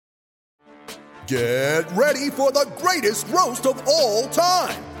Get ready for the greatest roast of all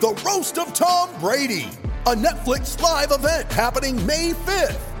time, the Roast of Tom Brady, a Netflix live event happening May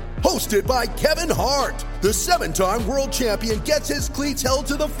 5th. Hosted by Kevin Hart, the 7-time world champion gets his cleats held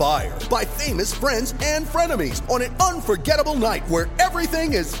to the fire by famous friends and frenemies on an unforgettable night where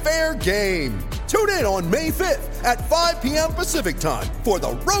everything is fair game. Tune in on May 5th at 5 p.m. Pacific time for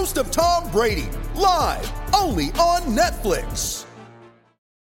the Roast of Tom Brady, live only on Netflix.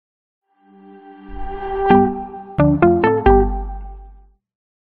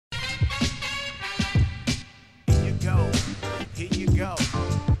 Here you go.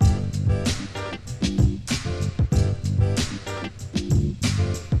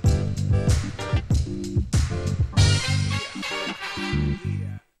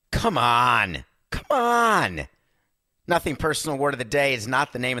 Come on. Nothing Personal word of the day is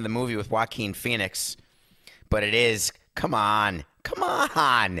not the name of the movie with Joaquin Phoenix, but it is, come on.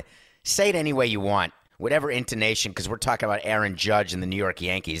 Say it any way you want, whatever intonation, because we're talking about Aaron Judge and the New York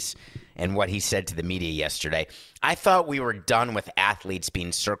Yankees and what he said to the media yesterday. I thought we were done with athletes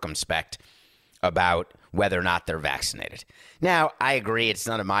being circumspect about whether or not they're vaccinated. Now, I agree it's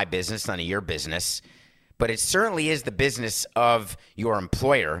none of my business, none of your business, but it certainly is the business of your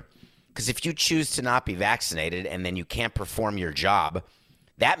employer, because if you choose to not be vaccinated and then you can't perform your job,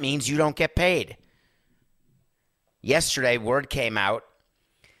 that means you don't get paid. Yesterday, word came out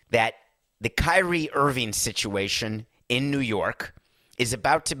that the Kyrie Irving situation in New York is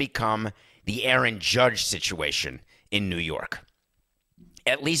about to become the Aaron Judge situation in New York,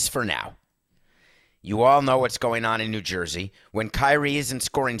 at least for now. You all know what's going on in New Jersey. When Kyrie isn't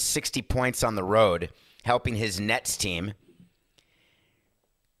scoring 60 points on the road, helping his Nets team,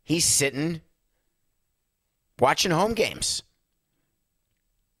 he's sitting watching home games.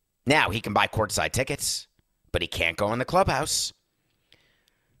 Now, he can buy courtside tickets, but he can't go in the clubhouse.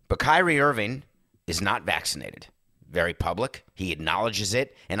 But Kyrie Irving is not vaccinated. Very public. He acknowledges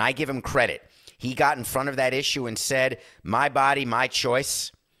it, and I give him credit. He got in front of that issue and said, my body, my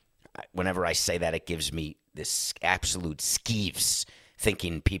choice. Whenever I say that, it gives me this absolute skeeves,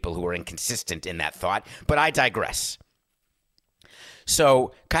 thinking people who are inconsistent in that thought. But I digress.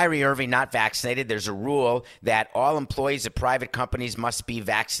 So Kyrie Irving not vaccinated. There's a rule that all employees of private companies must be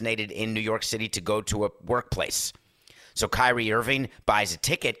vaccinated in New York City to go to a workplace. So Kyrie Irving buys a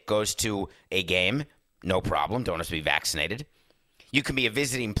ticket, goes to a game, no problem, don't have to be vaccinated. You can be a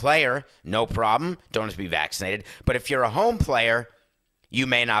visiting player, no problem, don't have to be vaccinated. But if you're a home player, you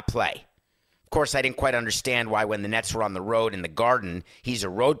may not play. Of course, I didn't quite understand why when the Nets were on the road in the Garden, he's a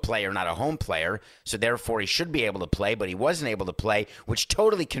road player, not a home player, so therefore he should be able to play, but he wasn't able to play, which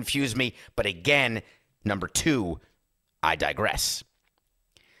totally confused me. But again, number two, I digress.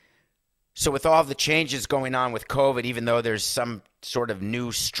 So with all the changes going on with COVID, even though there's some sort of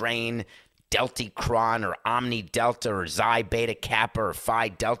new strain, Delticron or Omni Delta or Xi Beta Kappa or Phi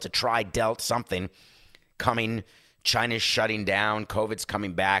Delta Tri Delta something coming, China's shutting down, COVID's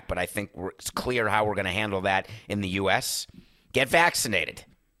coming back, but I think it's clear how we're going to handle that in the U.S. Get vaccinated.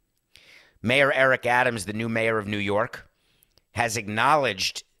 Mayor Eric Adams, the new mayor of New York, has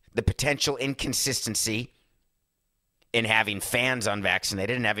acknowledged the potential inconsistency in having fans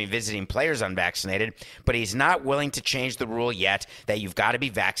unvaccinated and having visiting players unvaccinated, but he's not willing to change the rule yet that you've got to be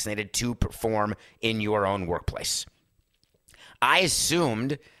vaccinated to perform in your own workplace. I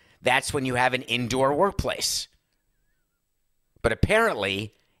assumed that's when you have an indoor workplace. But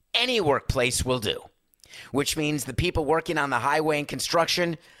apparently, any workplace will do, which means the people working on the highway and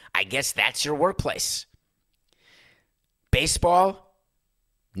construction, I guess that's your workplace. Baseball,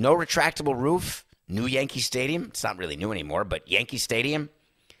 no retractable roof, new Yankee Stadium. It's not really new anymore, but Yankee Stadium,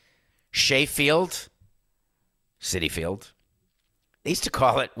 Shea Field, City Field. They used to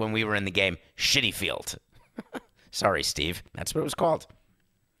call it, when we were in the game, Shitty Field. Sorry, Steve. That's what it was called.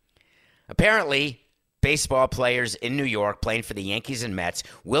 Apparently, baseball players in New York playing for the Yankees and Mets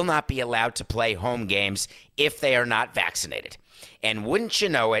will not be allowed to play home games if they are not vaccinated. And wouldn't you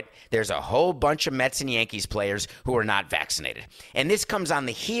know it, there's a whole bunch of Mets and Yankees players who are not vaccinated. And this comes on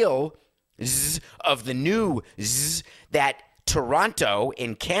the heel of the news that Toronto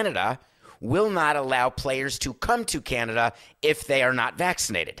in Canada will not allow players to come to Canada if they are not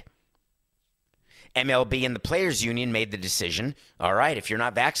vaccinated. MLB and the Players Union made the decision, all right, if you're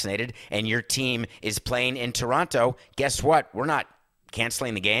not vaccinated and your team is playing in Toronto, guess what? We're not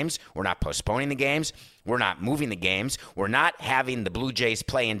canceling the games. We're not postponing the games. We're not moving the games. We're not having the Blue Jays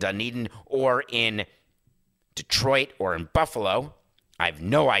play in Dunedin or in Detroit or in Buffalo. I have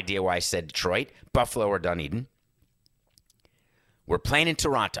no idea why I said Detroit, Buffalo, or Dunedin. We're playing in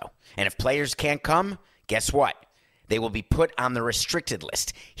Toronto. And if players can't come, guess what? They will be put on the restricted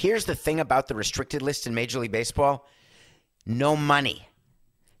list. Here's the thing about the restricted list in Major League Baseball. No money.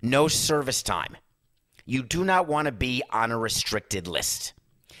 No service time. You do not want to be on a restricted list.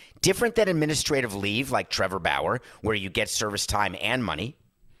 Different than administrative leave like Trevor Bauer, where you get service time and money.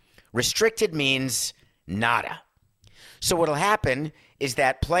 Restricted means nada. So what'll happen is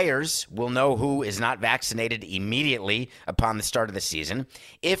that players will know who is not vaccinated immediately upon the start of the season.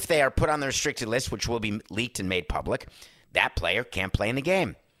 If they are put on the restricted list, which will be leaked and made public, that player can't play in the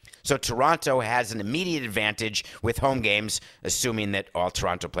game. So Toronto has an immediate advantage with home games, assuming that all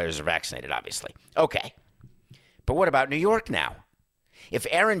Toronto players are vaccinated, obviously. Okay. But what about New York now? If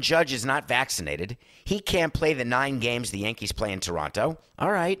Aaron Judge is not vaccinated, he can't play the 9 games the Yankees play in Toronto.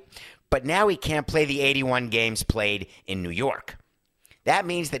 All right. But now he can't play the 81 games played in New York. That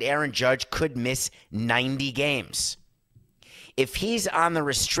means that Aaron Judge could miss 90 games. If he's on the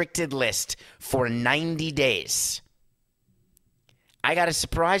restricted list for 90 days, I got a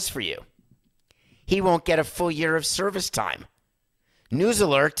surprise for you. He won't get a full year of service time. News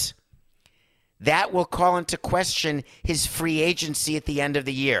alert, that will call into question his free agency at the end of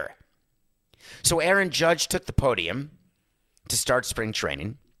the year. So Aaron Judge took the podium to start spring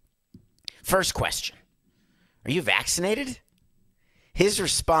training. First question, are you vaccinated? His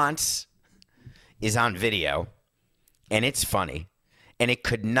response is on video, and it's funny, and it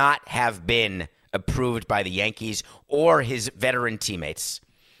could not have been approved by the Yankees or his veteran teammates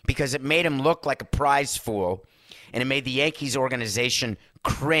because it made him look like a prize fool, and it made the Yankees organization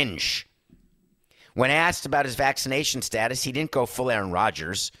cringe. When asked about his vaccination status, he didn't go full Aaron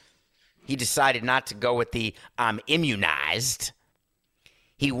Rodgers. He decided not to go with the I'm immunized.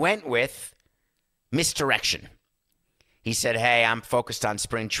 He went with misdirection. He said, hey, I'm focused on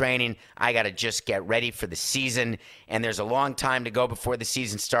spring training. I got to just get ready for the season. And there's a long time to go before the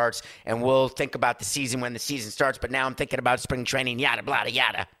season starts. And we'll think about the season when the season starts. But now I'm thinking about spring training, yada, blah,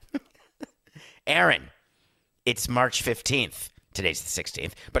 yada. Aaron, it's March 15th. Today's the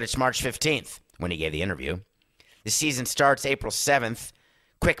 16th. But it's March 15th when he gave the interview. The season starts April 7th.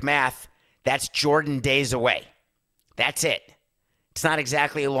 Quick math, that's Jordan days away. That's it. It's not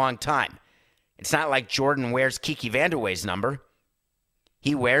exactly a long time. It's not like Jordan wears Kiki Vandeweghe's number.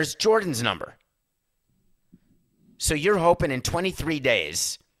 He wears Jordan's number. So you're hoping in 23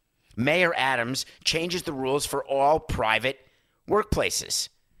 days, Mayor Adams changes the rules for all private workplaces.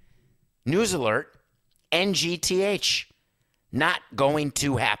 News alert, NGTH. Not going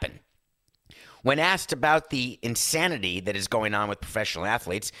to happen. When asked about the insanity that is going on with professional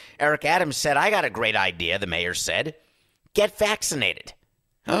athletes, Eric Adams said, I got a great idea, the mayor said. Get vaccinated.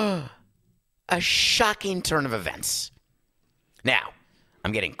 A shocking turn of events. Now,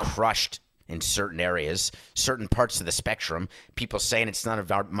 I'm getting crushed in certain areas, certain parts of the spectrum. People saying it's none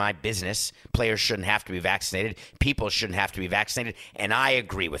of my business. Players shouldn't have to be vaccinated. People shouldn't have to be vaccinated. And I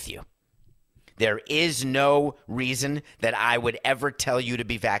agree with you. There is no reason that I would ever tell you to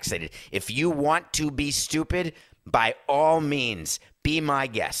be vaccinated. If you want to be stupid, by all means, be my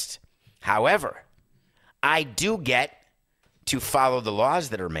guest. However, I do get to follow the laws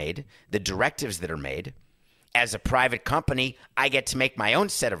that are made, the directives that are made. As a private company, I get to make my own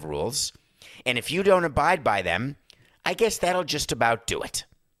set of rules. And if you don't abide by them, I guess that'll just about do it.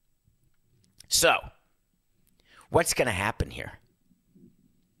 So, what's going to happen here?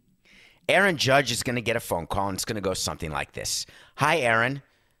 Aaron Judge is going to get a phone call, and it's going to go something like this. Hi, Aaron.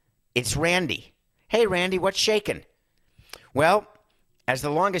 It's Randy. Hey, Randy, what's shaking? Well, as the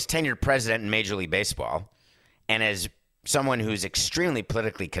longest tenured president in Major League Baseball, and as someone who's extremely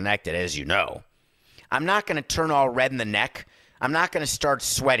politically connected, as you know, I'm not going to turn all red in the neck. I'm not going to start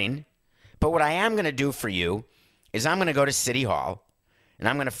sweating. But what I am going to do for you is I'm going to go to City Hall, and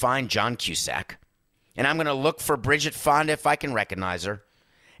I'm going to find John Cusack, and I'm going to look for Bridget Fonda if I can recognize her,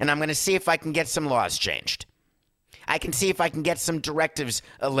 and I'm going to see if I can get some laws changed. I can see if I can get some directives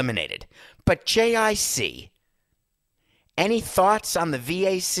eliminated. But JIC, any thoughts on the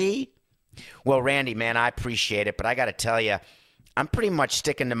VAC? Well, Randy, man, I appreciate it, but I got to tell you, I'm pretty much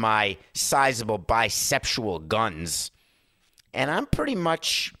sticking to my sizable bisexual guns, and I'm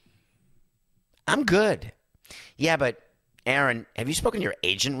good. Yeah, but Aaron, have you spoken to your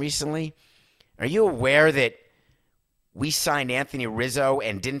agent recently? Are you aware that we signed Anthony Rizzo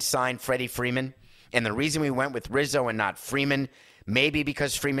and didn't sign Freddie Freeman? And the reason we went with Rizzo and not Freeman, maybe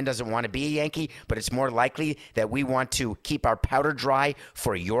because Freeman doesn't want to be a Yankee, but it's more likely that we want to keep our powder dry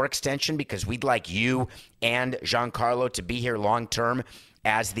for your extension because we'd like you and Giancarlo to be here long-term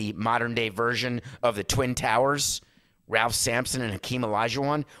as the modern-day version of the Twin Towers, Ralph Sampson and Hakeem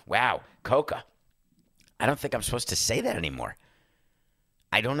Olajuwon. Wow, Coca. I don't think I'm supposed to say that anymore.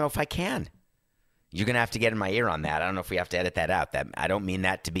 I don't know if I can. You're going to have to get in my ear on that. I don't know if we have to edit that out. I don't mean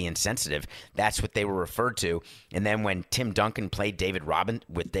that to be insensitive. That's what they were referred to. And then when Tim Duncan played David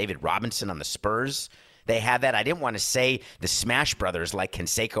Robinson on the Spurs, they had that. I didn't want to say the Smash Brothers like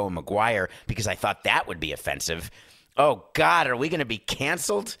Canseco and Maguire because I thought that would be offensive. Oh, God, are we going to be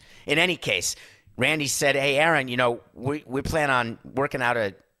canceled? In any case, Randy said, hey, Aaron, we plan on working out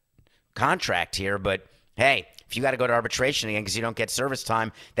a contract here, but hey, if you got to go to arbitration again because you don't get service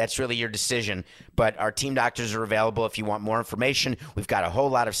time, that's really your decision. But our team doctors are available if you want more information. We've got a whole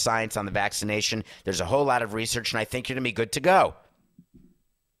lot of science on the vaccination. There's a whole lot of research, and I think you're going to be good to go.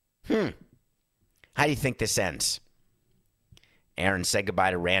 How do you think this ends? Aaron said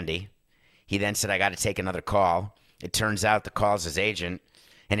goodbye to Randy. He then said, I got to take another call. It turns out the call's his agent,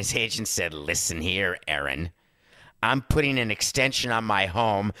 and his agent said, listen here, Aaron. I'm putting an extension on my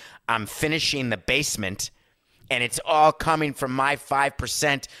home. I'm finishing the basement, and it's all coming from my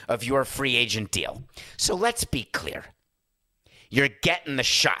 5% of your free agent deal. So let's be clear. You're getting the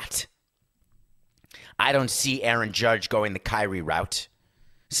shot. I don't see Aaron Judge going the Kyrie route,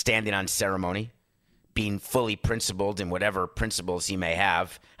 standing on ceremony, being fully principled in whatever principles he may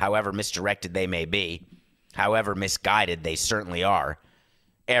have, however misdirected they may be, however misguided they certainly are.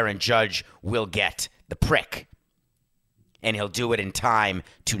 Aaron Judge will get the prick, and he'll do it in time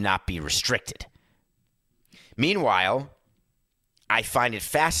to not be restricted. Meanwhile, I find it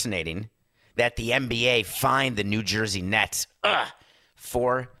fascinating that the NBA fined the New Jersey Nets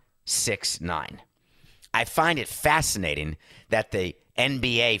 $469. I find it fascinating that the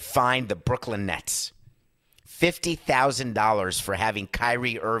NBA fined the Brooklyn Nets $50,000 for having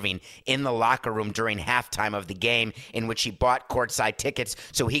Kyrie Irving in the locker room during halftime of the game in which he bought courtside tickets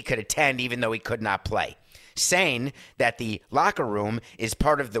so he could attend even though he could not play, saying that the locker room is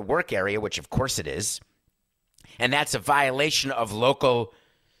part of the work area, which of course it is, and that's a violation of local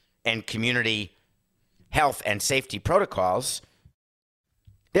and community health and safety protocols.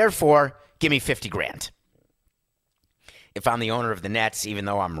 Therefore, give me $50,000. If I'm the owner of the Nets, even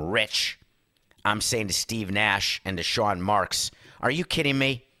though I'm rich, I'm saying to Steve Nash and to Sean Marks, are you kidding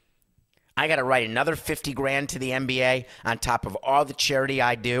me? I got to write another $50,000 to the NBA on top of all the charity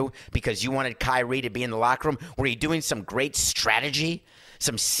I do because you wanted Kyrie to be in the locker room? Were you doing some great strategy,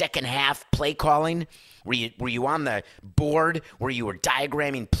 some second half play calling? Were you on the board where you were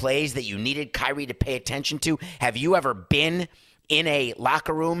diagramming plays that you needed Kyrie to pay attention to? Have you ever been in a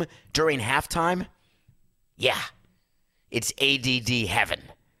locker room during halftime? Yeah, it's ADD heaven.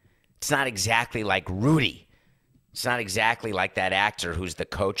 It's not exactly like Rudy. It's not exactly like that actor who's the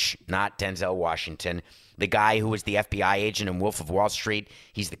coach, not Denzel Washington. The guy who was the FBI agent in Wolf of Wall Street.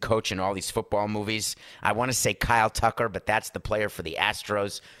 He's the coach in all these football movies. I want to say Kyle Tucker, but that's the player for the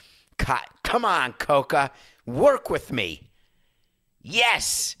Astros. Come on, Coca. Work with me.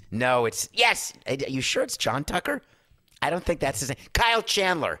 Yes. No, it's... Yes. Are you sure it's John Tucker? I don't think that's his name. Kyle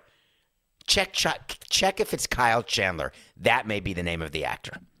Chandler. Check if it's Kyle Chandler. That may be the name of the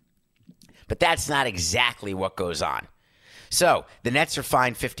actor. But that's not exactly what goes on. So, the Nets are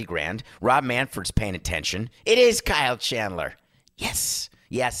fined $50,000. Rob Manfred's paying attention. It is Kyle Chandler. Yes.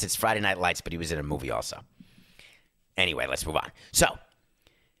 Yes, it's Friday Night Lights, but he was in a movie also. Anyway, let's move on. So,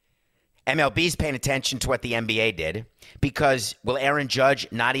 MLB's paying attention to what the NBA did because will Aaron Judge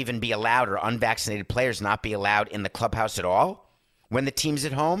not even be allowed or unvaccinated players not be allowed in the clubhouse at all when the team's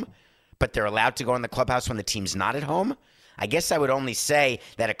at home, but they're allowed to go in the clubhouse when the team's not at home? I guess I would only say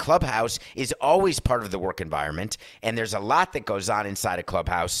that a clubhouse is always part of the work environment, and there's a lot that goes on inside a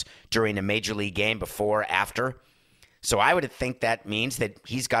clubhouse during a major league game, before, after. So I would think that means that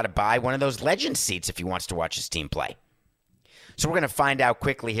he's got to buy one of those legend seats if he wants to watch his team play. So we're going to find out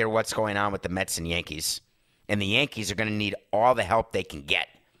quickly here what's going on with the Mets and Yankees. And the Yankees are going to need all the help they can get.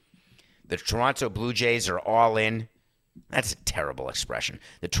 The Toronto Blue Jays are all in. That's a terrible expression.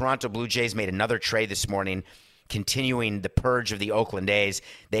 The Toronto Blue Jays made another trade this morning, continuing the purge of the Oakland A's.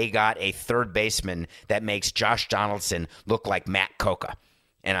 They got a third baseman that makes Josh Donaldson look like Matt Coca.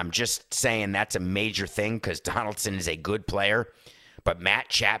 And I'm just saying that's a major thing because Donaldson is a good player, but Matt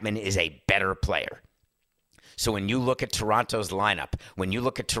Chapman is a better player. So when you look at Toronto's lineup, when you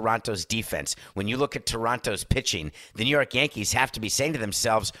look at Toronto's defense, when you look at Toronto's pitching, the New York Yankees have to be saying to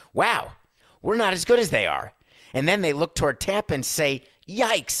themselves, wow, we're not as good as they are. And then they look toward Tampa and say,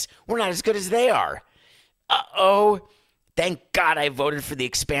 yikes, we're not as good as they are. Uh-oh, thank God I voted for the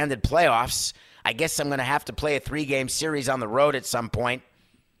expanded playoffs. I guess I'm going to have to play a 3-game series on the road at some point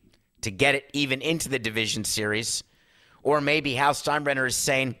to get it even into the division series. Or maybe Hal Steinbrenner is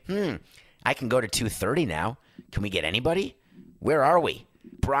saying, I can go to 230 now. Can we get anybody? Where are we?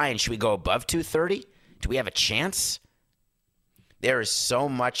 Brian, should we go above 230? Do we have a chance? There is so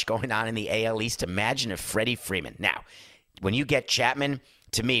much going on in the AL East. Imagine if Freddie Freeman. Now, when you get Chapman,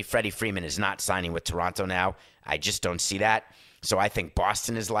 to me, Freddie Freeman is not signing with Toronto now. I just don't see that. So I think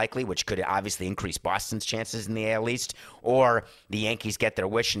Boston is likely, which could obviously increase Boston's chances in the AL East. Or the Yankees get their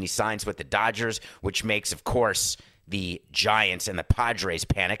wish and he signs with the Dodgers, which makes, of course, the Giants and the Padres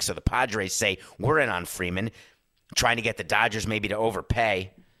panic. So the Padres say, we're in on Freeman, trying to get the Dodgers maybe to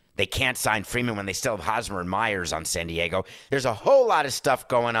overpay. They can't sign Freeman when they still have Hosmer and Myers on San Diego. There's a whole lot of stuff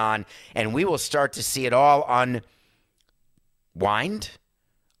going on, and we will start to see it all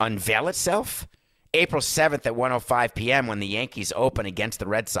unveil itself April 7th at 1:05 p.m. when the Yankees open against the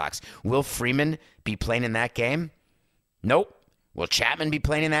Red Sox. Will Freeman be playing in that game? Nope. Will Chapman be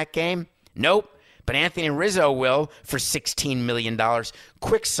playing in that game? Nope. But Anthony Rizzo will for $16 million.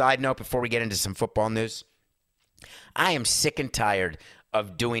 Quick side note before we get into some football news. I am sick and tired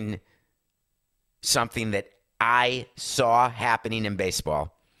of doing something that I saw happening in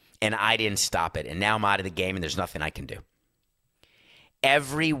baseball, and I didn't stop it. And now I'm out of the game, and there's nothing I can do.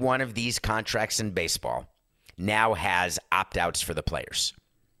 Every one of these contracts in baseball now has opt-outs for the players.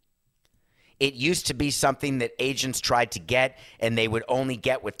 It used to be something that agents tried to get, and they would only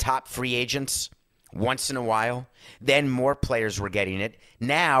get with top free agents once in a while. Then more players were getting it.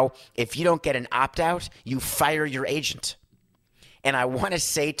 Now, if you don't get an opt-out, you fire your agent. And I want to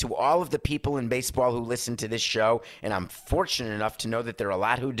say to all of the people in baseball who listen to this show, and I'm fortunate enough to know that there are a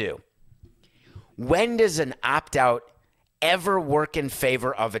lot who do, when does an opt-out ever work in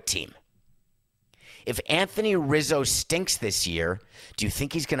favor of a team? If Anthony Rizzo stinks this year, do you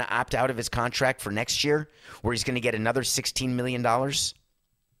think he's going to opt out of his contract for next year where he's going to get another $16 million?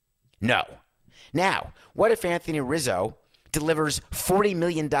 No. Now, what if Anthony Rizzo delivers $40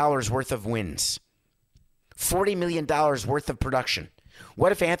 million worth of wins? $40 million worth of production.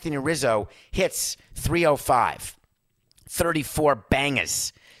 What if Anthony Rizzo hits 305, 34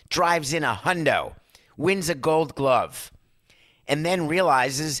 bangers, drives in a hundo, wins a gold glove, and then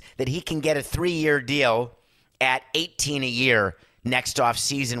realizes that he can get a 3-year deal at $18 a year next off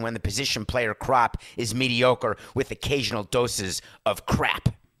season when the position player crop is mediocre with occasional doses of crap?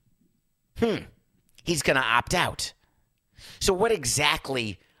 He's going to opt out. So what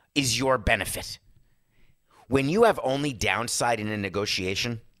exactly is your benefit? When you have only downside in a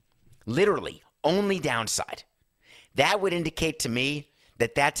negotiation, literally only downside, that would indicate to me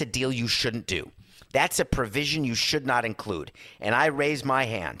that that's a deal you shouldn't do. That's a provision you should not include. And I raise my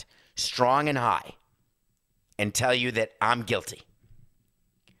hand strong and high and tell you that I'm guilty.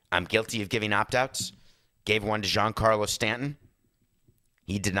 I'm guilty of giving opt-outs. Gave one to Giancarlo Stanton.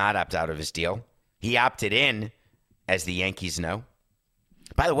 He did not opt out of his deal. He opted in, as the Yankees know.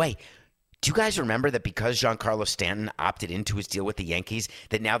 By the way, do you guys remember that because Giancarlo Stanton opted into his deal with the Yankees,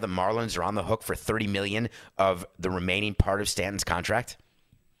 that now the Marlins are on the hook for $30 million of the remaining part of Stanton's contract?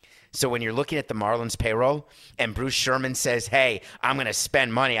 So when you're looking at the Marlins payroll and Bruce Sherman says, hey, I'm going to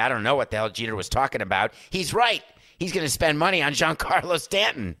spend money, I don't know what the hell Jeter was talking about. He's right. He's going to spend money on Giancarlo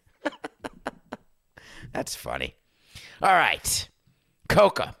Stanton. That's funny. All right.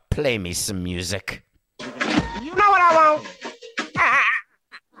 Coca, play me some music. You know what I want?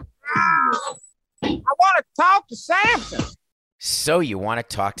 I want to talk to Samson. So you want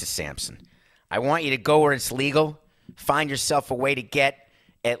to talk to Samson. I want you to go where it's legal. Find yourself a way to get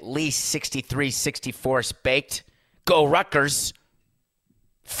at least 63, 64 baked. Go Rutgers.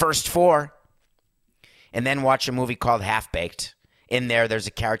 First 4. And then watch a movie called Half Baked. In there's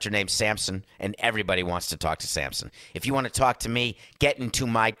a character named Samson, and everybody wants to talk to Samson. If you want to talk to me, get into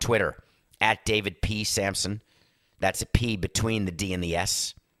my Twitter, at David P. Samson. That's a P between the D and the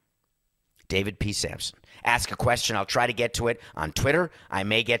S. David P. Samson. Ask a question. I'll try to get to it on Twitter. I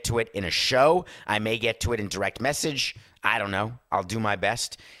may get to it in a show. I may get to it in direct message. I don't know. I'll do my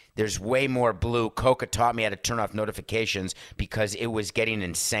best. There's way more blue. Coca taught me how to turn off notifications because it was getting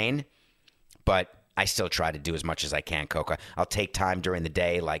insane. But I still try to do as much as I can, Coca. I'll take time during the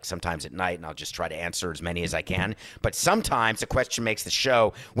day, like sometimes at night, and I'll just try to answer as many as I can. But sometimes a question makes the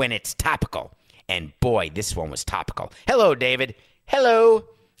show when it's topical. And boy, this one was topical. Hello, David. Hello.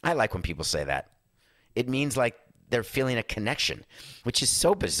 I like when people say that. It means like they're feeling a connection, which is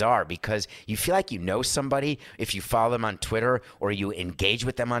so bizarre because you feel like you know somebody if you follow them on Twitter or you engage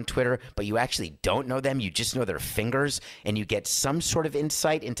with them on Twitter, but you actually don't know them. You just know their fingers, and you get some sort of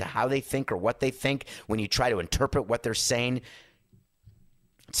insight into how they think or what they think when you try to interpret what they're saying.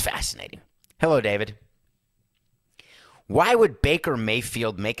 It's fascinating. Hello, David. Why would Baker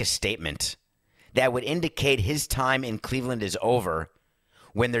Mayfield make a statement that would indicate his time in Cleveland is over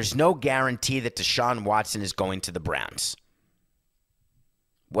when there's no guarantee that Deshaun Watson is going to the Browns?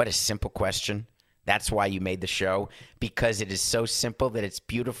 What a simple question. That's why you made the show, because it is so simple that it's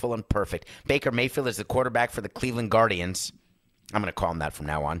beautiful and perfect. Baker Mayfield is the quarterback for the Cleveland Guardians. I'm going to call him that from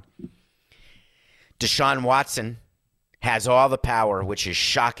now on. Deshaun Watson has all the power, which is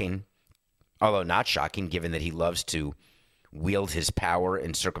shocking, although not shocking given that he loves to wield his power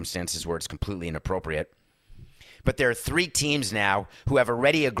in circumstances where it's completely inappropriate. But there are 3 teams now who have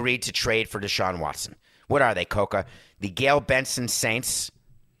already agreed to trade for Deshaun Watson. What are they, Coca? The Gail Benson Saints,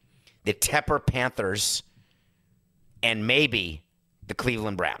 the Tepper Panthers, and maybe the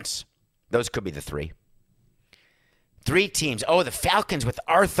Cleveland Browns. Those could be the 3. 3 teams. Oh, the Falcons with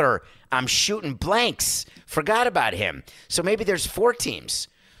Arthur. I'm shooting blanks. Forgot about him. So maybe there's 4 teams.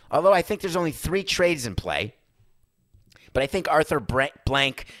 Although I think there's only 3 trades in play. But I think Arthur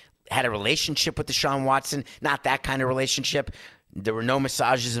Blank had a relationship with Deshaun Watson. Not that kind of relationship. There were no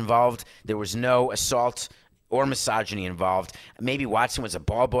massages involved. There was no assault or misogyny involved. Maybe Watson was a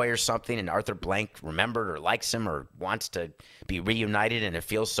ball boy or something, and Arthur Blank remembered or likes him or wants to be reunited, and it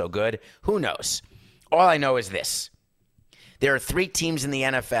feels so good. Who knows? All I know is this. There are 3 teams in the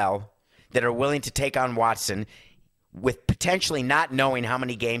NFL that are willing to take on Watson with potentially not knowing how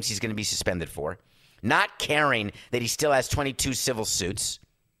many games he's going to be suspended for, not caring that he still has 22 civil suits,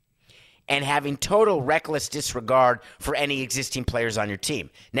 and having total reckless disregard for any existing players on your team.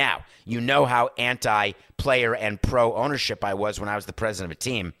 Now, you know how anti-player and pro-ownership I was when I was the president of a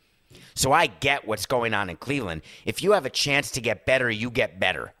team. So I get what's going on in Cleveland. If you have a chance to get better, you get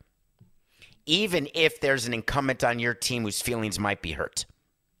better. Even if there's an incumbent on your team whose feelings might be hurt.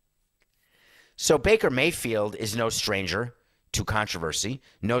 So Baker Mayfield is no stranger to controversy,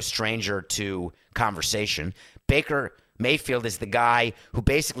 no stranger to conversation. Baker Mayfield is the guy who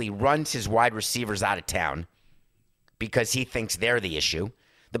basically runs his wide receivers out of town because he thinks they're the issue.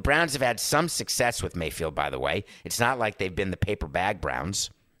 The Browns have had some success with Mayfield, by the way. It's not like they've been the paper bag Browns.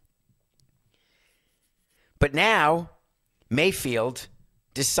 But now, Mayfield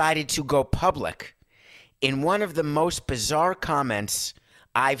decided to go public in one of the most bizarre comments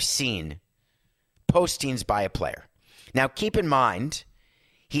I've seen, postings by a player. Now, keep in mind,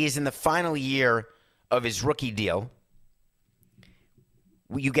 he is in the final year of his rookie deal.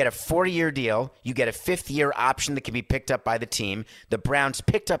 You get a 4-year deal. You get a 5th-year option that can be picked up by the team. The Browns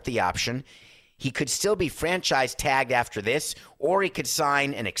picked up the option. He could still be franchise tagged after this, or he could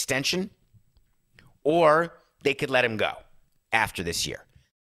sign an extension, or they could let him go after this year.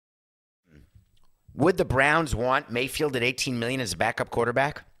 Would the Browns want Mayfield at $18 million as a backup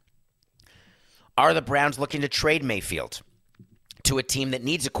quarterback? Are the Browns looking to trade Mayfield to a team that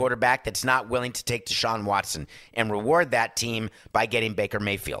needs a quarterback that's not willing to take Deshaun Watson and reward that team by getting Baker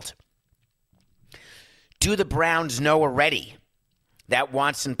Mayfield? Do the Browns know already that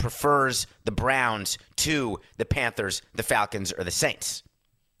Watson prefers the Browns to the Panthers, the Falcons, or the Saints?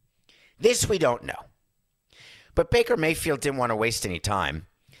 This we don't know. But Baker Mayfield didn't want to waste any time,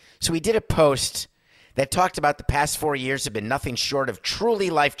 so he did a post that talked about the past 4 years have been nothing short of truly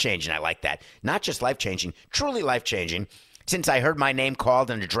life-changing. I like that. Not just life-changing, truly life-changing, since I heard my name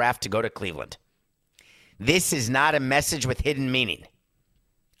called in a draft to go to Cleveland. This is not a message with hidden meaning.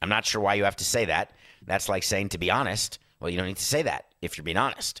 I'm not sure why you have to say that. That's like saying, to be honest. Well, you don't need to say that if you're being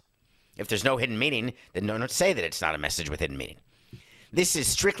honest. If there's no hidden meaning, then don't say that it's not a message with hidden meaning. This is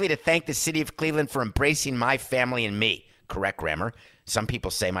strictly to thank the city of Cleveland for embracing my family and me. Correct grammar. Some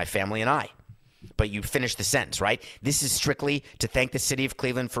people say my family and I. But you finish the sentence, right? This is strictly to thank the city of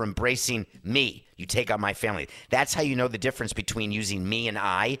Cleveland for embracing me. You take out my family. That's how you know the difference between using me and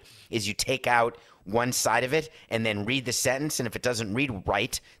I, is you take out one side of it and then read the sentence, and if it doesn't read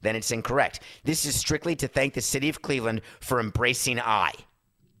right, then it's incorrect. This is strictly to thank the city of Cleveland for embracing I.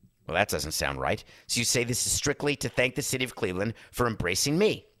 Well, that doesn't sound right. So you say this is strictly to thank the city of Cleveland for embracing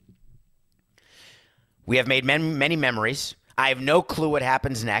me. We have made many memories. I have no clue what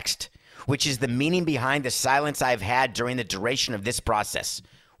happens next, which is the meaning behind the silence I've had during the duration of this process.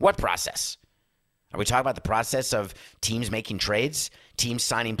 What process? Are we talking about the process of teams making trades, teams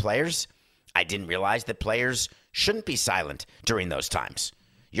signing players? I didn't realize that players shouldn't be silent during those times.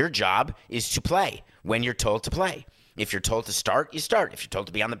 Your job is to play when you're told to play. If you're told to start, you start. If you're told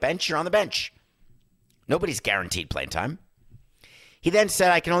to be on the bench, you're on the bench. Nobody's guaranteed playing time. He then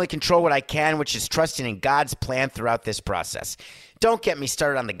said, I can only control what I can, which is trusting in God's plan throughout this process. Don't get me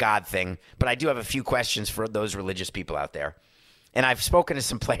started on the God thing, but I do have a few questions for those religious people out there. And I've spoken to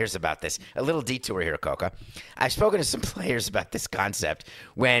some players about this. A little detour here, Coca. I've spoken to some players about this concept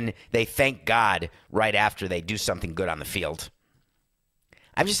when they thank God right after they do something good on the field.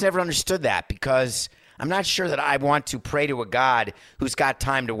 I've just never understood that because I'm not sure that I want to pray to a God who's got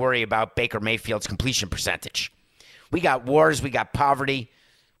time to worry about Baker Mayfield's completion percentage. We got wars, we got poverty,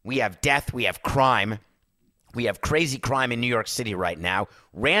 We have death. We have crime. We have crazy crime in New York City right now,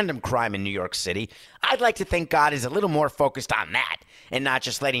 random crime in New York City. I'd like to think God is a little more focused on that and not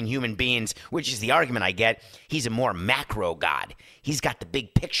just letting human beings, which is the argument I get. He's a more macro God. He's got the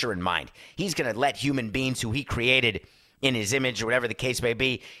big picture in mind. He's going to let human beings who he created in his image or whatever the case may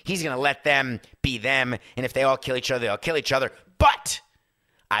be, he's going to let them be them. And if they all kill each other, they'll kill each other. But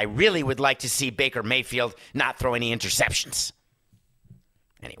I really would like to see Baker Mayfield not throw any interceptions.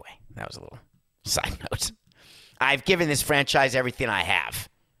 Anyway, that was a little side note. I've given this franchise everything I have.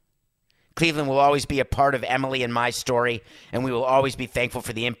 Cleveland will always be a part of Emily and my story, and we will always be thankful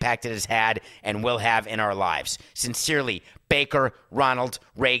for the impact it has had and will have in our lives. Sincerely, Baker, Ronald,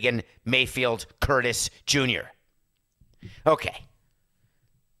 Reagan, Mayfield, Curtis, Jr. Okay.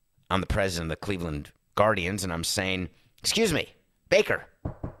 I'm the president of the Cleveland Guardians, and I'm saying, excuse me, Baker,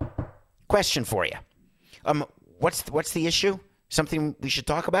 question for you. What's the issue? Something we should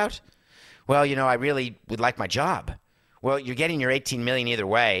talk about? Well, I really would like my job. Well, you're getting your $18 million either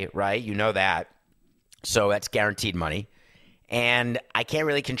way, right? You know that. So that's guaranteed money. And I can't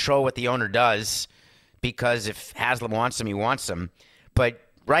really control what the owner does because if Haslam wants him, he wants him. But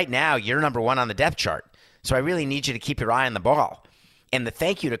right now, you're number one on the depth chart. So I really need you to keep your eye on the ball. And the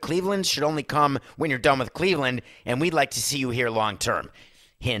thank you to Cleveland should only come when you're done with Cleveland, and we'd like to see you here long term.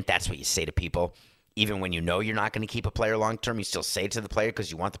 Hint, that's what you say to people. Even when you know you're not going to keep a player long term, you still say it to the player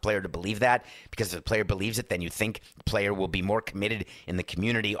because you want the player to believe that. Because if the player believes it, then you think the player will be more committed in the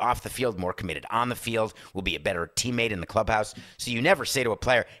community off the field, more committed on the field, will be a better teammate in the clubhouse. So you never say to a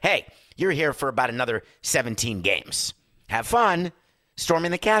player, hey, you're here for about another 17 games. Have fun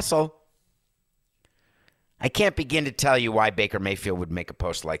storming the castle. I can't begin to tell you why Baker Mayfield would make a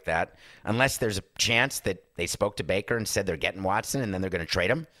post like that unless there's a chance that they spoke to Baker and said they're getting Watson and then they're going to trade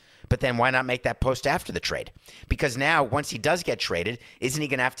him. But then why not make that post after the trade? Because now, once he does get traded, isn't he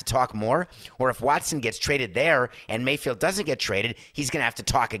going to have to talk more? Or if Watson gets traded there and Mayfield doesn't get traded, he's going to have to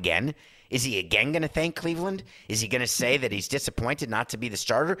talk again. Is he again going to thank Cleveland? Is he going to say that he's disappointed not to be the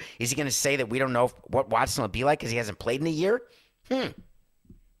starter? Is he going to say that we don't know what Watson will be like because he hasn't played in a year?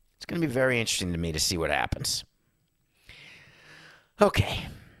 It's going to be very interesting to me to see what happens. Okay.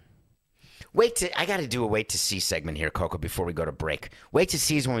 I got to do a wait to see segment here, Coco, before we go to break. Wait to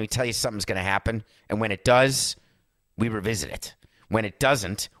see is when we tell you something's going to happen, and when it does, we revisit it. When it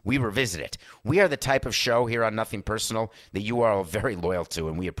doesn't, we revisit it. We are the type of show here on Nothing Personal that you are all very loyal to,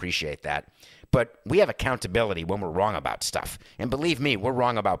 and we appreciate that. But we have accountability when we're wrong about stuff. And believe me, we're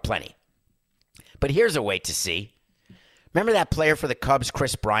wrong about plenty. But here's a wait to see. Remember that player for the Cubs,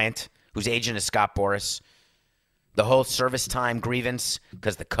 Chris Bryant, whose agent is Scott Boras? The whole service time grievance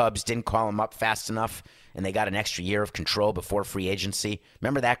because the Cubs didn't call him up fast enough and they got an extra year of control before free agency.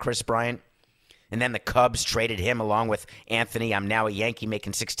 Remember that, Chris Bryant? And then the Cubs traded him along with Anthony. I'm now a Yankee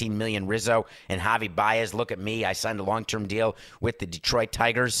making $16 million, Rizzo, and Javi Baez. Look at me. I signed a long-term deal with the Detroit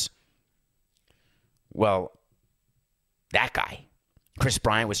Tigers. Well, that guy, Chris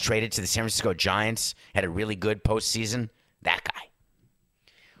Bryant, was traded to the San Francisco Giants, had a really good postseason. That guy.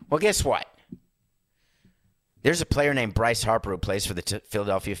 Well, guess what? There's a player named Bryce Harper who plays for the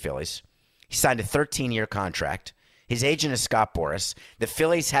Philadelphia Phillies. He signed a 13-year contract. His agent is Scott Boras. The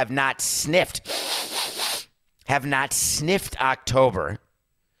Phillies have not sniffed October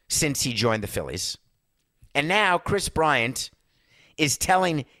since he joined the Phillies. And now Chris Bryant is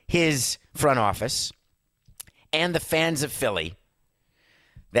telling his front office and the fans of Philly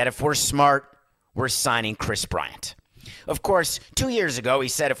that if we're smart, we're signing Chris Bryant. Of course, 2 years ago, he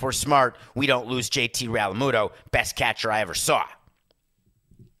said if we're smart, we don't lose JT Realmuto, best catcher I ever saw.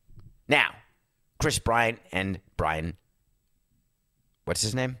 Now, Chris Bryant and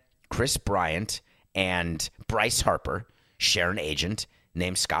Chris Bryant and Bryce Harper share an agent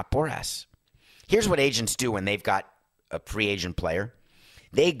named Scott Boras. Here's what agents do when they've got a free agent player.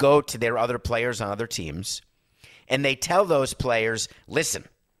 They go to their other players on other teams, and they tell those players, listen,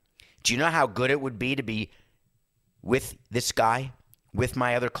 do you know how good it would be to be with this guy, with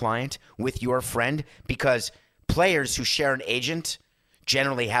my other client, with your friend? Because players who share an agent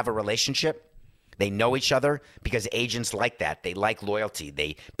generally have a relationship. They know each other because agents like that. They like loyalty.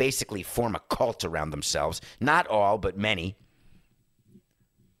 They basically form a cult around themselves. Not all, but many.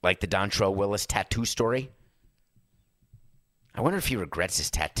 Like the Dontrell Willis tattoo story. I wonder if he regrets his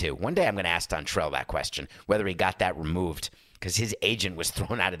tattoo. One day I'm going to ask Dontrell that question, whether he got that removed because his agent was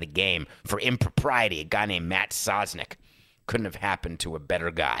thrown out of the game for impropriety. A guy named Matt Sosnick. Couldn't have happened to a better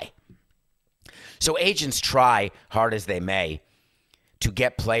guy. So agents try hard as they may to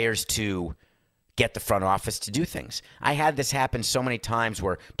get players to get the front office to do things. I had this happen so many times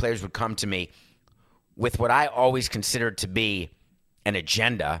where players would come to me with what I always considered to be an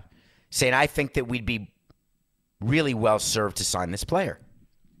agenda saying, I think that we'd be really well served to sign this player.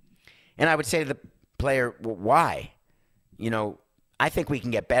 And I would say to the player, well, why? I think we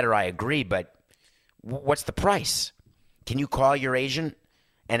can get better, I agree, but what's the price? Can you call your agent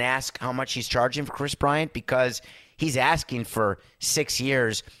and ask how much he's charging for Kris Bryant? Because he's asking for 6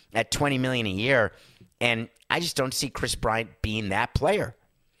 years at $20 million a year, and I just don't see Kris Bryant being that player.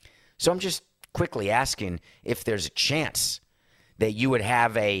 So I'm just quickly asking if there's a chance that you would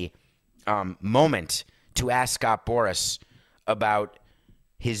have a moment to ask Scott Boras about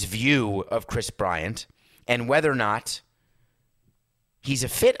his view of Kris Bryant and whether or not he's a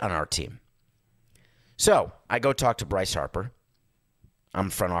fit on our team. So I go talk to Bryce Harper. I'm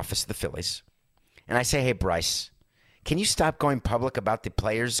front office of the Phillies. And I say, hey, Bryce, can you stop going public about the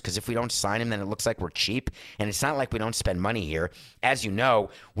players? Because if we don't sign them, then it looks like we're cheap. And it's not like we don't spend money here. As you know,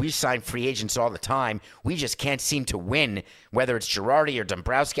 we sign free agents all the time. We just can't seem to win, whether it's Girardi or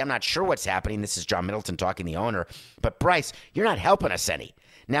Dombrowski. I'm not sure what's happening. This is John Middleton talking, the owner. But, Bryce, you're not helping us any.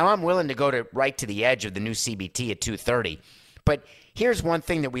 Now, I'm willing to go right to the edge of the new CBT at 2:30. But here's one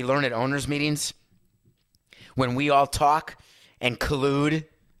thing that we learn at owners' meetings. When we all talk and collude,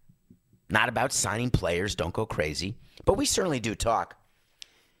 not about signing players, don't go crazy, but we certainly do talk.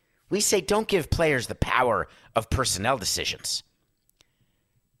 We say don't give players the power of personnel decisions.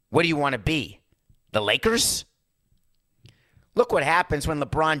 What do you want to be? The Lakers? Look what happens when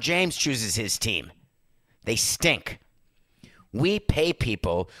LeBron James chooses his team. They stink. We pay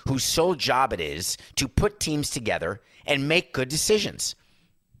people whose sole job it is to put teams together and make good decisions.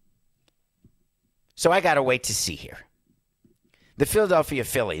 So I got to wait to see here. The Philadelphia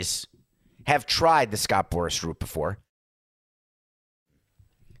Phillies have tried the Scott Boras route before.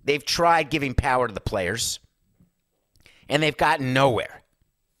 They've tried giving power to the players, and they've gotten nowhere.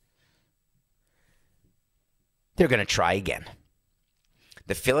 They're going to try again.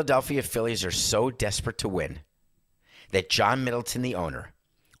 The Philadelphia Phillies are so desperate to win that John Middleton, the owner,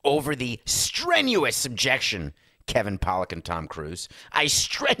 over the strenuous objection, Kevin Pollak and Tom Cruise, I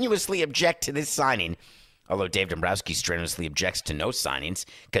strenuously object to this signing, although Dave Dombrowski strenuously objects to no signings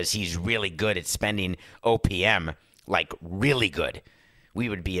because he's really good at spending OPM, like really good. We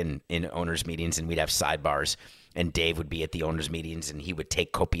would be in owners' meetings and we'd have sidebars, and Dave would be at the owners' meetings and he would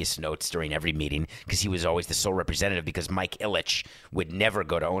take copious notes during every meeting because he was always the sole representative because Mike Ilitch would never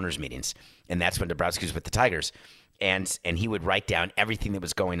go to owners' meetings, and that's when Dombrowski was with the Tigers. And he would write down everything that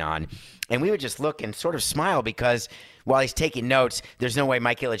was going on. And we would just look and sort of smile because while he's taking notes, there's no way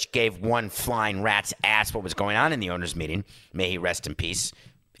Mike Ilitch gave one flying rat's ass what was going on in the owners' meeting. May he rest in peace,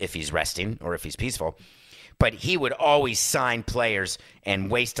 if he's resting or if he's peaceful. But he would always sign players and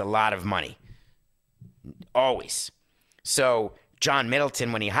waste a lot of money. Always. So John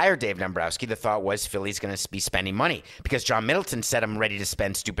Middleton, when he hired Dave Dombrowski, the thought was Philly's going to be spending money because John Middleton said, I'm ready to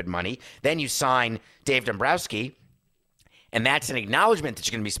spend stupid money. Then you sign Dave Dombrowski, and that's an acknowledgement that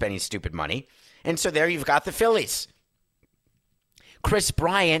you're going to be spending stupid money. And so there you've got the Phillies. Kris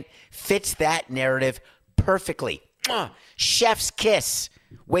Bryant fits that narrative perfectly. Chef's kiss.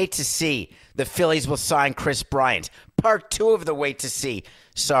 Wait to see. The Phillies will sign Kris Bryant. Part 2 of the wait to see.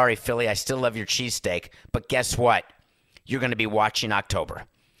 Sorry, Philly, I still love your cheesesteak. But guess what? You're going to be watching October.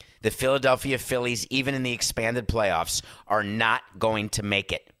 The Philadelphia Phillies, even in the expanded playoffs, are not going to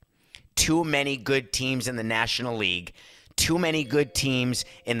make it. Too many good teams in the National League. Too many good teams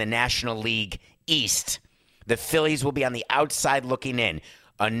in the National League East. The Phillies will be on the outside looking in.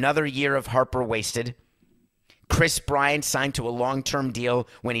 Another year of Harper wasted. Kris Bryant signed to a long-term deal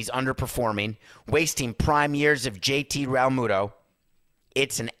when he's underperforming, wasting prime years of JT Realmuto.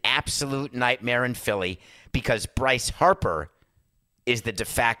 It's an absolute nightmare in Philly because Bryce Harper is the de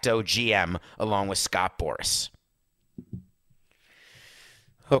facto GM along with Scott Boras.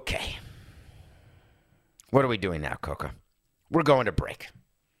 Okay. What are we doing now, Coca? We're going to break.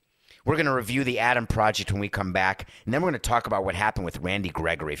 We're going to review the Adam Project when we come back, and then we're going to talk about what happened with Randy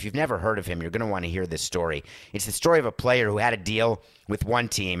Gregory. If you've never heard of him, you're going to want to hear this story. It's the story of a player who had a deal with one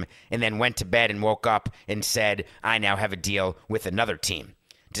team and then went to bed and woke up and said, I now have a deal with another team,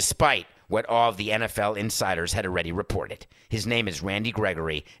 despite what all of the NFL insiders had already reported. His name is Randy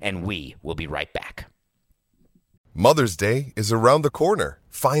Gregory, and we will be right back. Mother's Day is around the corner.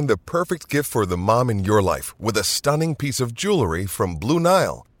 Find the perfect gift for the mom in your life with a stunning piece of jewelry from Blue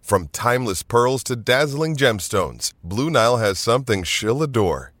Nile. From timeless pearls to dazzling gemstones, Blue Nile has something she'll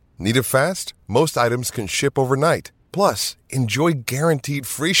adore. Need it fast? Most items can ship overnight. Plus, enjoy guaranteed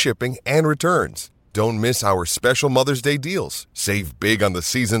free shipping and returns. Don't miss our special Mother's Day deals. Save big on the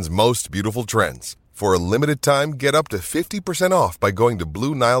season's most beautiful trends. For a limited time, get up to 50% off by going to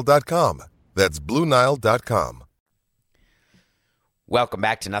BlueNile.com. That's BlueNile.com. Welcome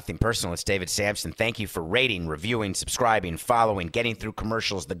back to Nothing Personal. It's David Sampson. Thank you for rating, reviewing, subscribing, following, getting through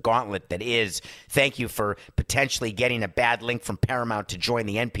commercials, the gauntlet that is. Thank you for potentially getting a bad link from Paramount to join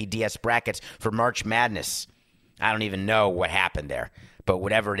the NPDS brackets for March Madness. I don't even know what happened there, but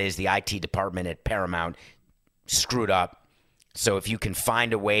whatever it is, the IT department at Paramount screwed up. So if you can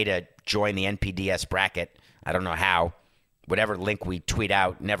find a way to join the NPDS bracket, I don't know how. Whatever link we tweet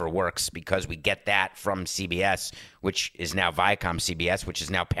out never works because we get that from CBS, which is now Viacom CBS, which is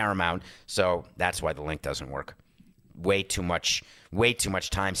now Paramount. So that's why the link doesn't work. Way too much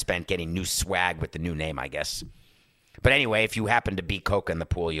time spent getting new swag with the new name, I guess. But anyway, if you happen to beat Coca in the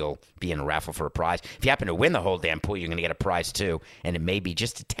pool, you'll be in a raffle for a prize. If you happen to win the whole damn pool, you're going to get a prize too. And it may be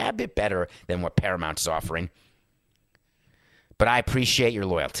just a tad bit better than what Paramount's offering. But I appreciate your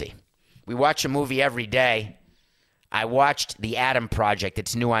loyalty. We watch a movie every day. I watched The Adam Project.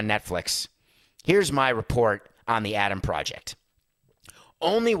 It's new on Netflix. Here's my report on The Adam Project.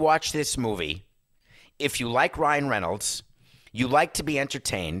 Only watch this movie if you like Ryan Reynolds, you like to be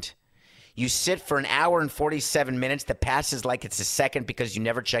entertained, you sit for an hour and 47 minutes that passes like it's a second because you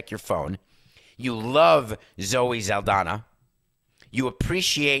never check your phone, you love Zoe Saldana, you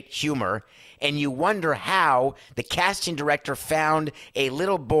appreciate humor, and you wonder how the casting director found a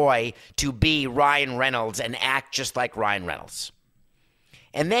little boy to be Ryan Reynolds and act just like Ryan Reynolds.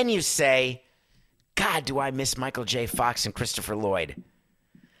 And then you say, God, do I miss Michael J. Fox and Christopher Lloyd.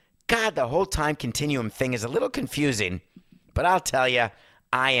 God, the whole time continuum thing is a little confusing, but I'll tell you,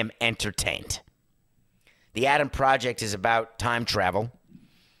 I am entertained. The Adam Project is about time travel.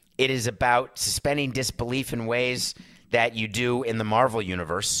 It is about suspending disbelief in ways that you do in the Marvel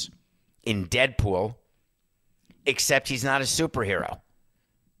Universe, in Deadpool, except he's not a superhero.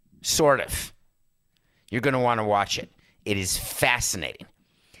 Sort of. You're going to want to watch it. It is fascinating.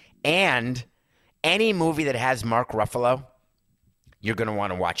 And any movie that has Mark Ruffalo, you're going to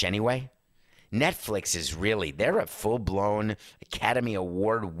want to watch anyway. Netflix is really, they're a full-blown Academy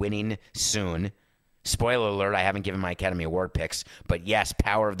Award-winning soon. Spoiler alert, I haven't given my Academy Award picks, but yes,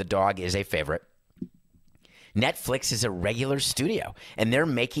 Power of the Dog is a favorite. Netflix is a regular studio, and they're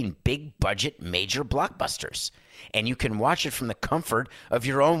making big-budget, major blockbusters. And you can watch it from the comfort of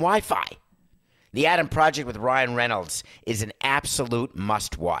your own Wi-Fi. The Adam Project with Ryan Reynolds is an absolute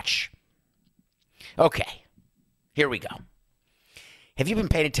must-watch. Okay, here we go. Have you been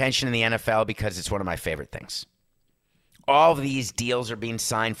paying attention in the NFL? Because it's one of my favorite things. All of these deals are being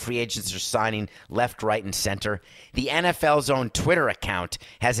signed. Free agents are signing left, right, and center. The NFL's own Twitter account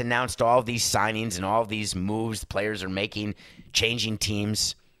has announced all of these signings and all of these moves the players are making, changing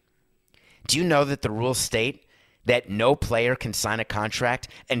teams. Do you know that the rules state that no player can sign a contract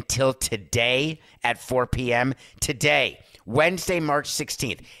until today at 4 p.m.? Today, Wednesday, March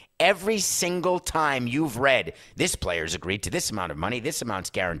 16th. Every single time you've read, this player's agreed to this amount of money, this amount's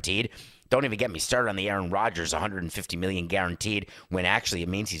guaranteed. Don't even get me started on the Aaron Rodgers, $150 million guaranteed, when actually it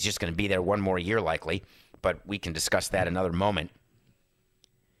means he's just going to be there one more year likely. But we can discuss that another moment.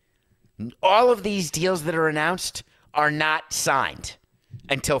 All of these deals that are announced are not signed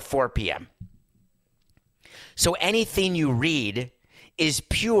until 4 p.m. So anything you read is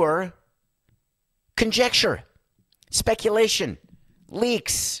pure conjecture, speculation,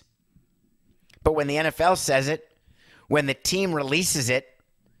 leaks. But when the NFL says it, when the team releases it,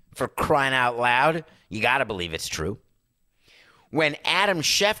 for crying out loud, you got to believe it's true. When Adam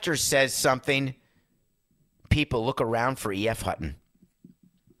Schefter says something, people look around for E.F. Hutton.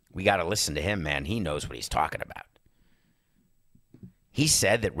 We got to listen to him, man. He knows what he's talking about. He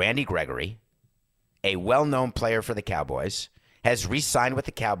said that Randy Gregory, a well-known player for the Cowboys, has re-signed with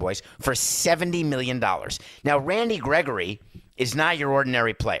the Cowboys for $70 million. Now, Randy Gregory is not your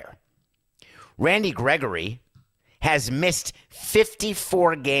ordinary player. Randy Gregory has missed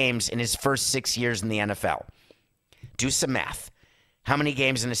 54 games in his first 6 years in the NFL. Do some math. How many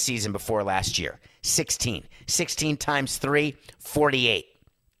games in a season before last year? 16. 16 times 3, 48.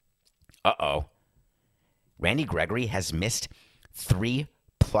 Uh-oh. Randy Gregory has missed 3+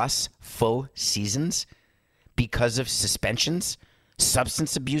 full seasons because of suspensions,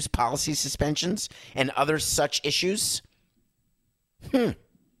 substance abuse policy suspensions, and other such issues?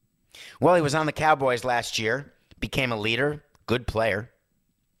 Well, he was on the Cowboys last year, became a leader, good player,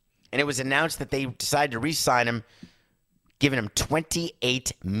 and it was announced that they decided to re-sign him, giving him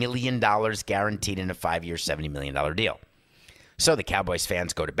 $28 million guaranteed in a 5-year, $70 million deal. So the Cowboys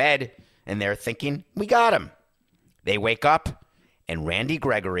fans go to bed, and they're thinking, we got him. They wake up, and Randy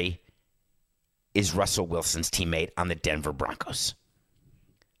Gregory is Russell Wilson's teammate on the Denver Broncos.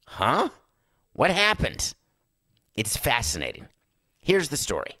 Huh? What happened? It's fascinating. Here's the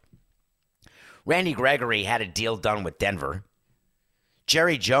story. Randy Gregory had a deal done with Denver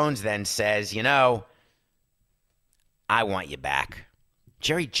Jerry Jones then says, I want you back.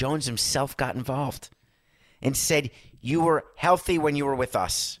 Jerry Jones himself got involved and said, you were healthy when you were with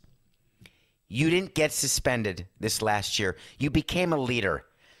us. You didn't get suspended this last year. You became a leader.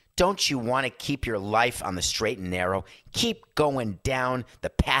 Don't you want to keep your life on the straight and narrow? Keep going down the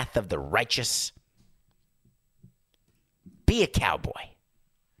path of the righteous. Be a Cowboy.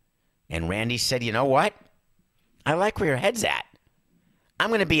 And Randy said, you know what? I like where your head's at. I'm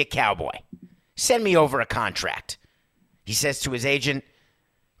going to be a Cowboy. Send me over a contract. He says to his agent,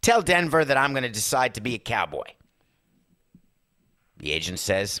 tell Denver that I'm going to decide to be a Cowboy. The agent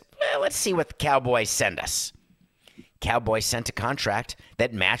says, well, let's see what the Cowboys send us. Cowboys sent a contract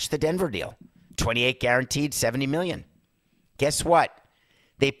that matched the Denver deal. 28 guaranteed, $70 million. Guess what?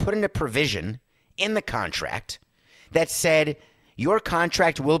 They put in a provision in the contract that said your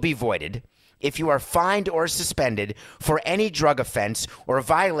contract will be voided if you are fined or suspended for any drug offense or a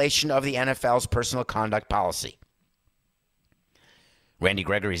violation of the NFL's personal conduct policy. Randy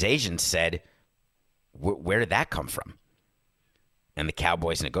Gregory's agent said, where did that come from? And the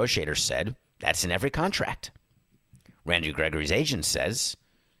Cowboys negotiator said, that's in every contract. Randy Gregory's agent says,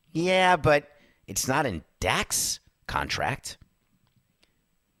 yeah, but it's not in Dak's contract.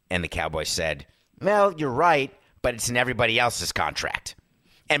 And the Cowboys said, well, you're right, but it's in everybody else's contract.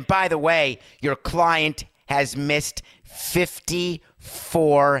 And by the way, your client has missed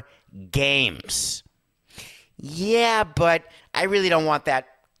 54 games. Yeah, but I really don't want that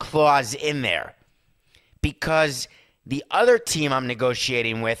clause in there because the other team I'm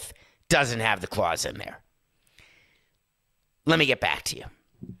negotiating with doesn't have the clause in there. Let me get back to you.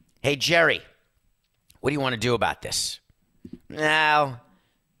 Hey, Jerry, what do you want to do about this? Now,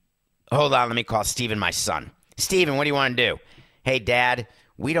 hold on. Let me call Steven, my son. Steven, what do you want to do? Hey, Dad,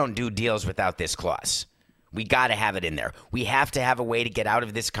 we don't do deals without this clause. We got to have it in there. We have to have a way to get out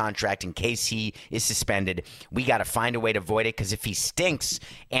of this contract in case he is suspended. We got to find a way to void it because if he stinks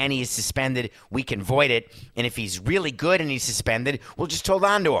and he is suspended, we can void it. And if he's really good and he's suspended, we'll just hold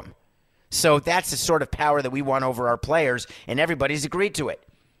on to him. So that's the sort of power that we want over our players, and everybody's agreed to it,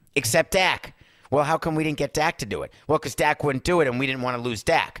 except Dak. Well, how come we didn't get Dak to do it? Well, because Dak wouldn't do it, and we didn't want to lose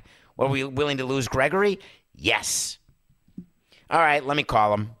Dak. Were we willing to lose Gregory? Yes. All right, let me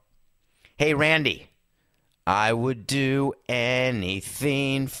call him. Hey, Randy, I would do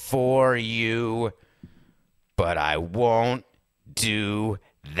anything for you, but I won't do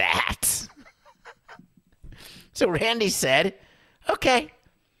that. So Randy said, okay.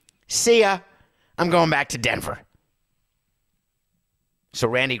 See ya. I'm going back to Denver. So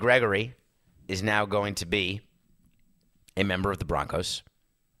Randy Gregory is now going to be a member of the Broncos.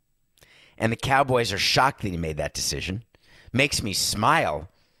 And the Cowboys are shocked that he made that decision. Makes me smile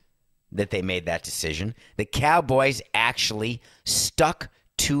that they made that decision. The Cowboys actually stuck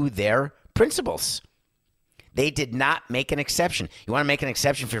to their principles. They did not make an exception. You want to make an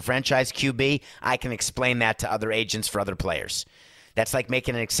exception for your franchise QB? I can explain that to other agents for other players. That's like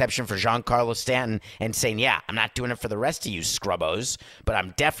making an exception for Giancarlo Stanton and saying, yeah, I'm not doing it for the rest of you scrubbos, but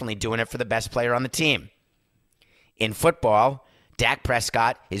I'm definitely doing it for the best player on the team. In football, Dak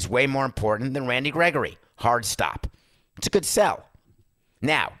Prescott is way more important than Randy Gregory. Hard stop. It's a good sell.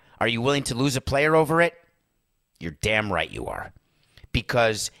 Now, are you willing to lose a player over it? You're damn right you are.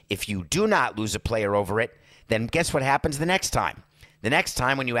 Because if you do not lose a player over it, then guess what happens the next time? The next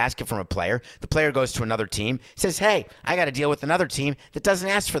time when you ask it from a player, the player goes to another team, says, hey, I got to deal with another team that doesn't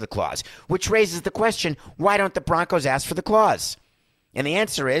ask for the clause, which raises the question, why don't the Broncos ask for the clause? And the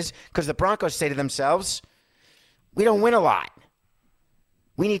answer is because the Broncos say to themselves, we don't win a lot.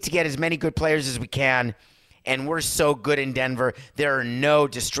 We need to get as many good players as we can, and we're so good in Denver. There are no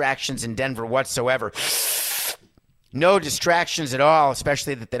distractions in Denver whatsoever. No distractions at all,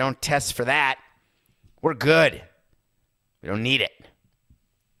 especially that they don't test for that. We're good. We don't need it.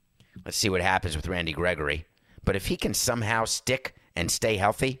 Let's see what happens with Randy Gregory. But if he can somehow stick and stay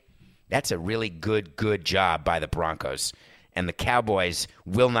healthy, that's a really good job by the Broncos. And the Cowboys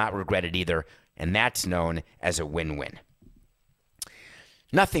will not regret it either, and that's known as a win-win.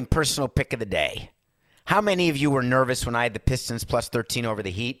 Nothing personal pick of the day. How many of you were nervous when I had the Pistons plus 13 over the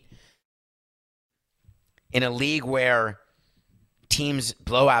Heat? In a league where teams'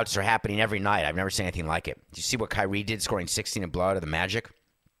 blowouts are happening every night. I've never seen anything like it. Did you see what Kyrie did, scoring 16 and blowout of the Magic?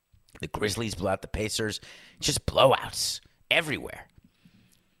 The Grizzlies blew out the Pacers. Just blowouts everywhere.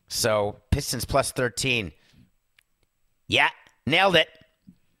 So, Pistons plus 13. Yeah, nailed it.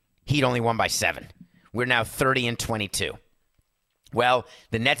 Heat only won by 7. We're now 30 and 22. Well,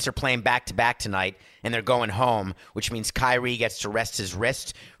 the Nets are playing back-to-back tonight, and they're going home, which means Kyrie gets to rest his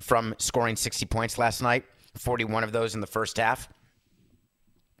wrist from scoring 60 points last night, 41 of those in the first half.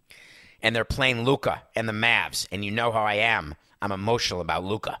 and they're playing Luka and the Mavs, and you know how I am. I'm emotional about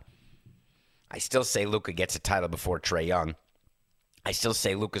Luka. I still say Luka gets a title before Trae Young. I still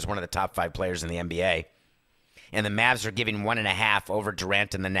say Luka's one of the top 5 players in the NBA. And the Mavs are giving 1.5 over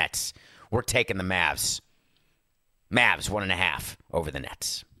Durant and the Nets. We're taking the Mavs. Mavs, 1.5 over the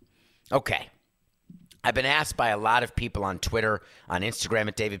Nets. Okay. I've been asked by a lot of people on Twitter, on Instagram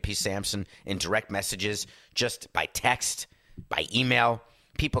at David P. Sampson, in direct messages, just by text, by email.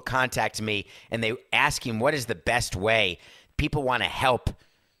 People contact me, and they asking what is the best way. People want to help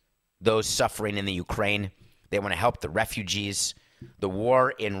those suffering in the Ukraine. They want to help the refugees. The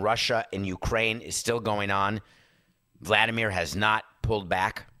war in Russia and Ukraine is still going on. Vladimir has not pulled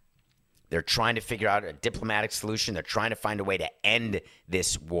back. They're trying to figure out a diplomatic solution. They're trying to find a way to end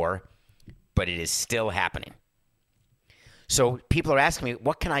this war, but it is still happening. So people are asking me,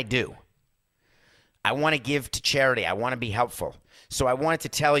 what can I do? I want to give to charity. I want to be helpful. So I wanted to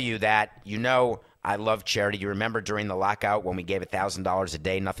tell you that, I love charity. You remember during the lockout when we gave $1,000 a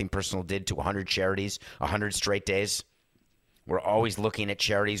day, Nothing Personal did to 100 charities, 100 straight days? We're always looking at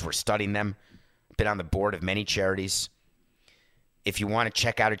charities. We're studying them. Been on the board of many charities. If you want to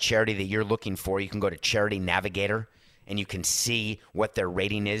check out a charity that you're looking for, you can go to Charity Navigator, and you can see what their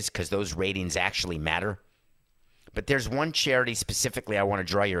rating is because those ratings actually matter. But there's one charity specifically I want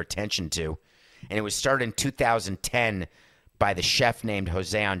to draw your attention to, and it was started in 2010 by the chef named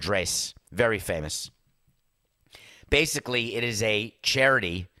Jose Andres, very famous. Basically, it is a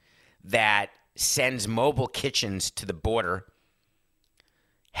charity that sends mobile kitchens to the border,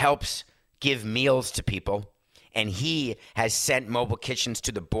 helps give meals to people, and he has sent mobile kitchens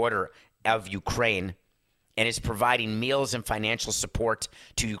to the border of Ukraine and is providing meals and financial support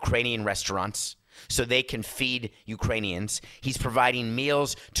to Ukrainian restaurants so they can feed Ukrainians. He's providing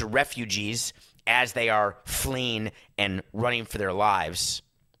meals to refugees as they are fleeing and running for their lives.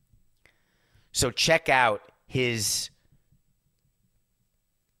 So check out his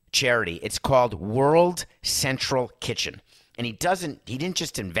charity. It's called World Central Kitchen. And he didn't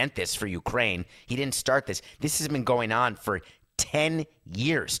just invent this for Ukraine. He didn't start this. This has been going on for 10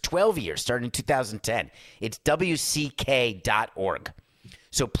 years, 12 years, starting in 2010. It's WCK.org.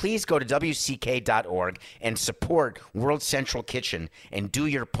 So please go to WCK.org and support World Central Kitchen and do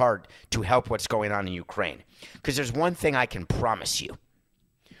your part to help what's going on in Ukraine. Because there's one thing I can promise you.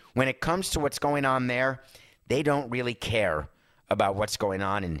 When it comes to what's going on there, they don't really care about what's going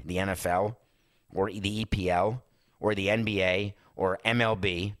on in the NFL or the EPL or the NBA or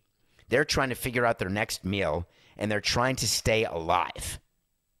MLB. They're trying to figure out their next meal, and they're trying to stay alive.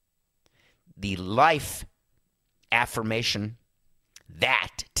 The life affirmation,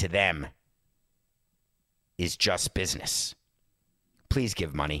 that to them is just business. Please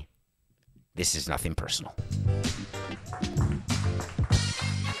give money. This is nothing personal.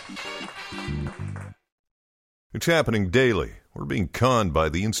 It's happening daily. We're being conned by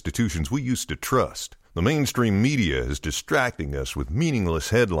the institutions we used to trust. The mainstream media is distracting us with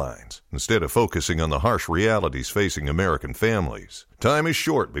meaningless headlines instead of focusing on the harsh realities facing American families. Time is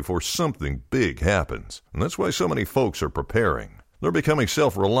short before something big happens, and that's why so many folks are preparing. They're becoming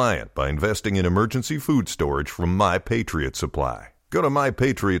self-reliant by investing in emergency food storage from My Patriot Supply. Go to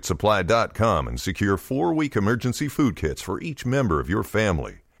MyPatriotSupply.com and secure 4-week emergency food kits for each member of your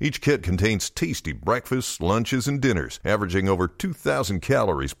family. Each kit contains tasty breakfasts, lunches, and dinners, averaging over 2,000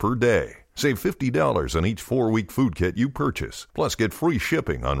 calories per day. Save $50 on each 4-week food kit you purchase. Plus, get free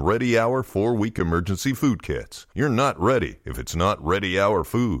shipping on Ready Hour 4-week emergency food kits. You're not ready if it's not Ready Hour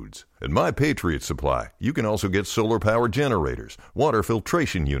foods. At My Patriot Supply, you can also get solar power generators, water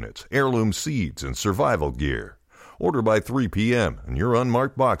filtration units, heirloom seeds, and survival gear. Order by 3 p.m. and your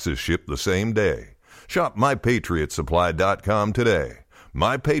unmarked boxes ship the same day. Shop MyPatriotSupply.com today.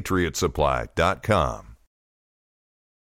 MyPatriotSupply.com.